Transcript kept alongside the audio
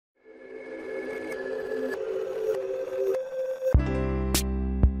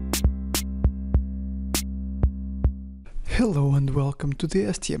Hello and welcome to the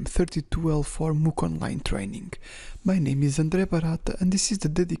STM32L4 MOOC online training. My name is André Barata and this is the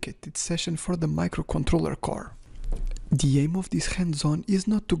dedicated session for the microcontroller core. The aim of this hands-on is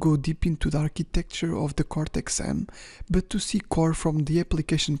not to go deep into the architecture of the Cortex M, but to see core from the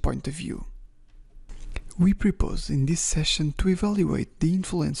application point of view. We propose in this session to evaluate the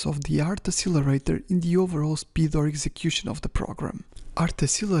influence of the ART accelerator in the overall speed or execution of the program. ART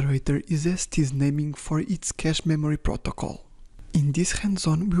accelerator is ST's naming for its cache memory protocol. In this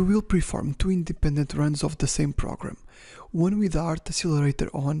hands-on, we will perform two independent runs of the same program, one with the ART accelerator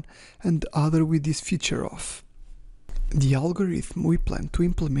on and the other with this feature off. The algorithm we plan to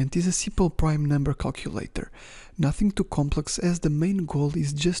implement is a simple prime number calculator, nothing too complex, as the main goal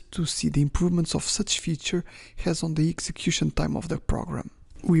is just to see the improvements of such feature has on the execution time of the program.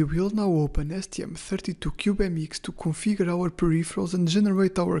 We will now open STM32CubeMX to configure our peripherals and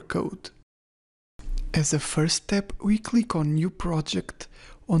generate our code. As a first step, we click on New Project.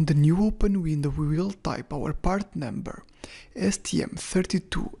 On the new open window, we will type our part number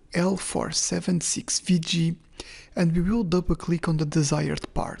STM32L476VG and we will double click on the desired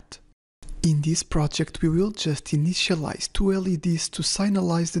part. In this project, we will just initialize two LEDs to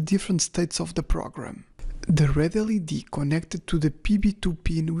signalize the different states of the program. The red LED connected to the PB2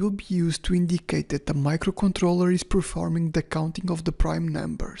 pin will be used to indicate that the microcontroller is performing the counting of the prime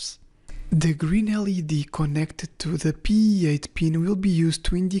numbers. The green LED connected to the PE8 pin will be used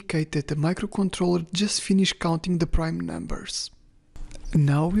to indicate that the microcontroller just finished counting the prime numbers.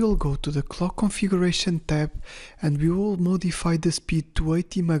 Now we'll go to the clock configuration tab and we will modify the speed to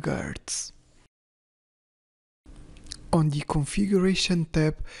 80 MHz. On the configuration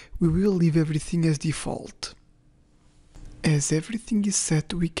tab, we will leave everything as default. As everything is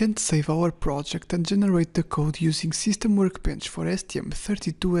set, we can save our project and generate the code using System Workbench for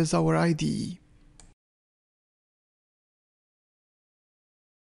STM32 as our IDE.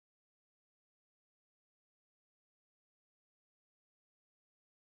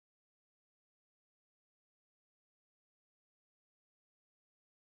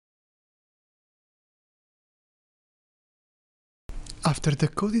 After the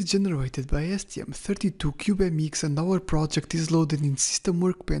code is generated by STM32CubeMX and our project is loaded in System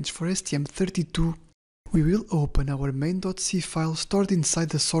Workbench for STM32, we will open our main.c file stored inside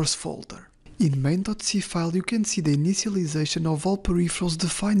the source folder. In main.c file you can see the initialization of all peripherals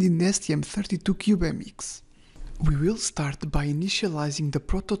defined in STM32CubeMX. We will start by initializing the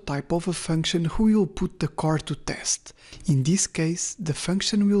prototype of a function who will put the core to test. In this case, the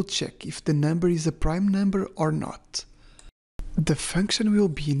function will check if the number is a prime number or not. The function will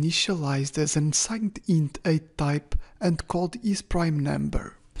be initialized as an assigned int 8 type and called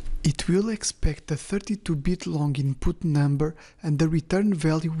isPrimeNumber. It will expect a 32-bit long input number and the return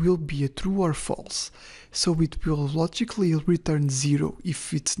value will be a true or false, so it will logically return 0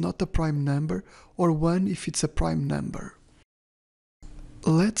 if it's not a prime number or 1 if it's a prime number.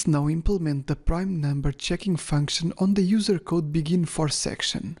 Let's now implement the prime number checking function on the user code begin for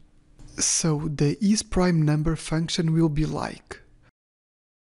section. So the isPrimeNumber function will be like: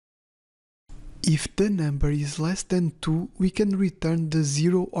 if the number is less than 2, we can return the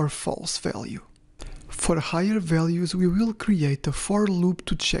 0 or false value. For higher values, we will create a for loop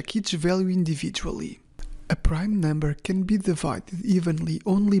to check each value individually. A prime number can be divided evenly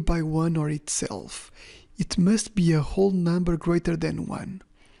only by 1 or itself. It must be a whole number greater than 1.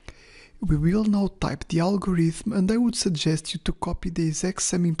 We will now type the algorithm and I would suggest you to copy the exact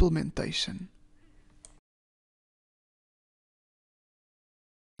same implementation.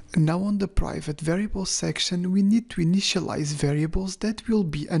 Now on the private variables section, we need to initialize variables that will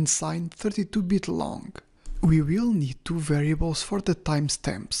be unsigned 32-bit long. We will need two variables for the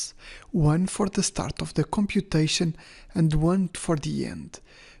timestamps, one for the start of the computation and one for the end.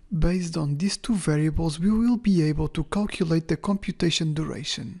 Based on these two variables, we will be able to calculate the computation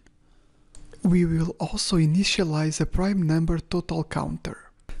duration. We will also initialize a prime number total counter.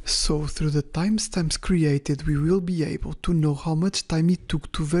 So through the timestamps created, we will be able to know how much time it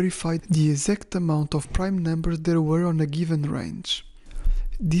took to verify the exact amount of prime numbers there were on a given range.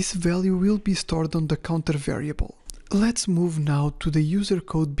 This value will be stored on the counter variable. Let's move now to the user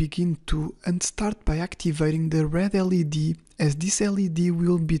code begin to and start by activating the red LED, as this LED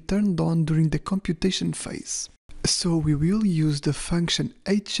will be turned on during the computation phase. So we will use the function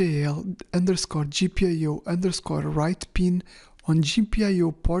HAL_GPIO_write_pin on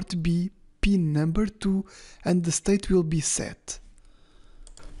GPIO port B, pin number 2, and the state will be set.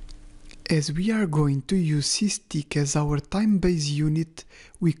 As we are going to use systic as our time-base unit,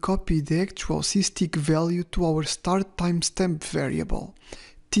 we copy the actual systic value to our start timestamp variable,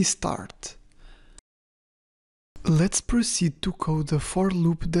 tstart. Let's proceed to code a for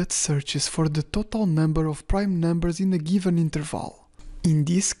loop that searches for the total number of prime numbers in a given interval. In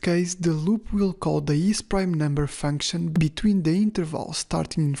this case, the loop will call the isPrimeNumber function between the intervals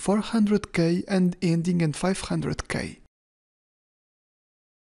starting in 400k and ending at 500k.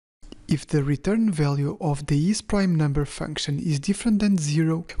 If the return value of the isPrimeNumber function is different than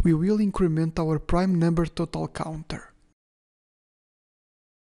 0, we will increment our prime number total counter.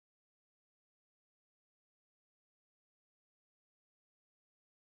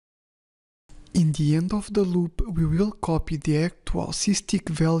 In the end of the loop, we will copy the actual sysdig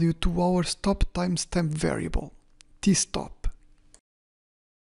value to our stop timestamp variable, tstop.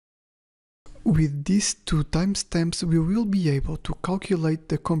 With these two timestamps, we will be able to calculate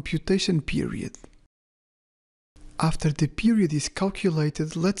the computation period. After the period is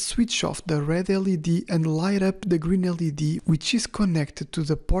calculated, let's switch off the red LED and light up the green LED, which is connected to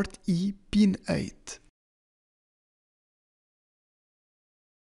the port E pin 8.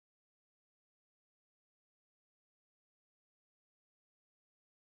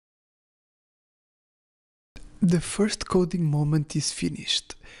 The first coding moment is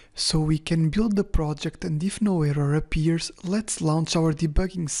finished, so we can build the project, and if no error appears, let's launch our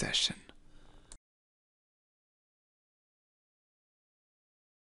debugging session.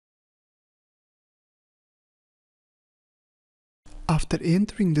 After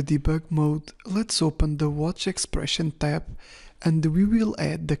entering the debug mode, let's open the Watch Expression tab, and we will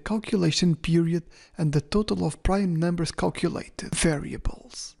add the calculation period and the total of prime numbers calculated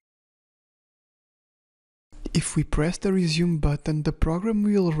variables. If we press the resume button, the program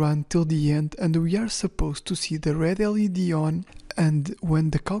will run till the end and we are supposed to see the red LED on, and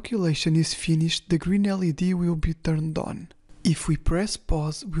when the calculation is finished, the green LED will be turned on. If we press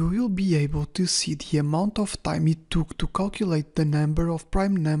pause, we will be able to see the amount of time it took to calculate the number of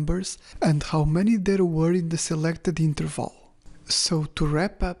prime numbers and how many there were in the selected interval. So to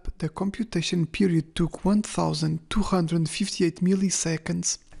wrap up, the computation period took 1258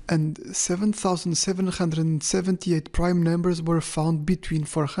 milliseconds and 7778 prime numbers were found between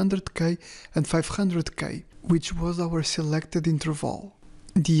 400k and 500k, which was our selected interval.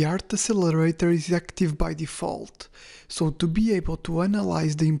 The ART accelerator is active by default, so to be able to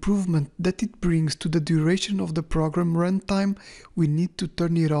analyze the improvement that it brings to the duration of the program runtime, we need to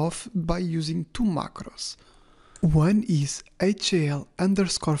turn it off by using two macros. One is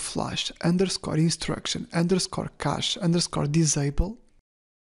HAL_flash_instruction_cache_disable,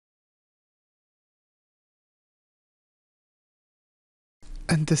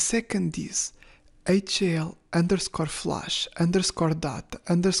 and the second is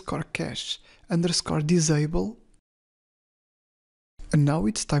HAL_flash_data_cache_disable. And now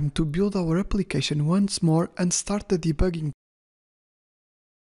it's time to build our application once more and start the debugging.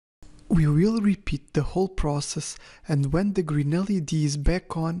 We will repeat the whole process, and when the green LED is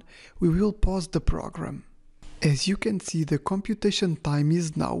back on, we will pause the program. As you can see, the computation time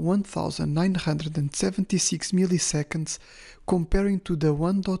is now 1976 milliseconds, comparing to the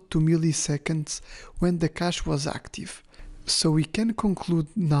 1.2 milliseconds when the cache was active. So we can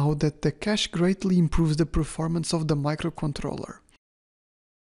conclude now that the cache greatly improves the performance of the microcontroller.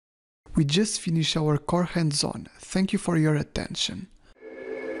 We just finished our core hands-on. Thank you for your attention.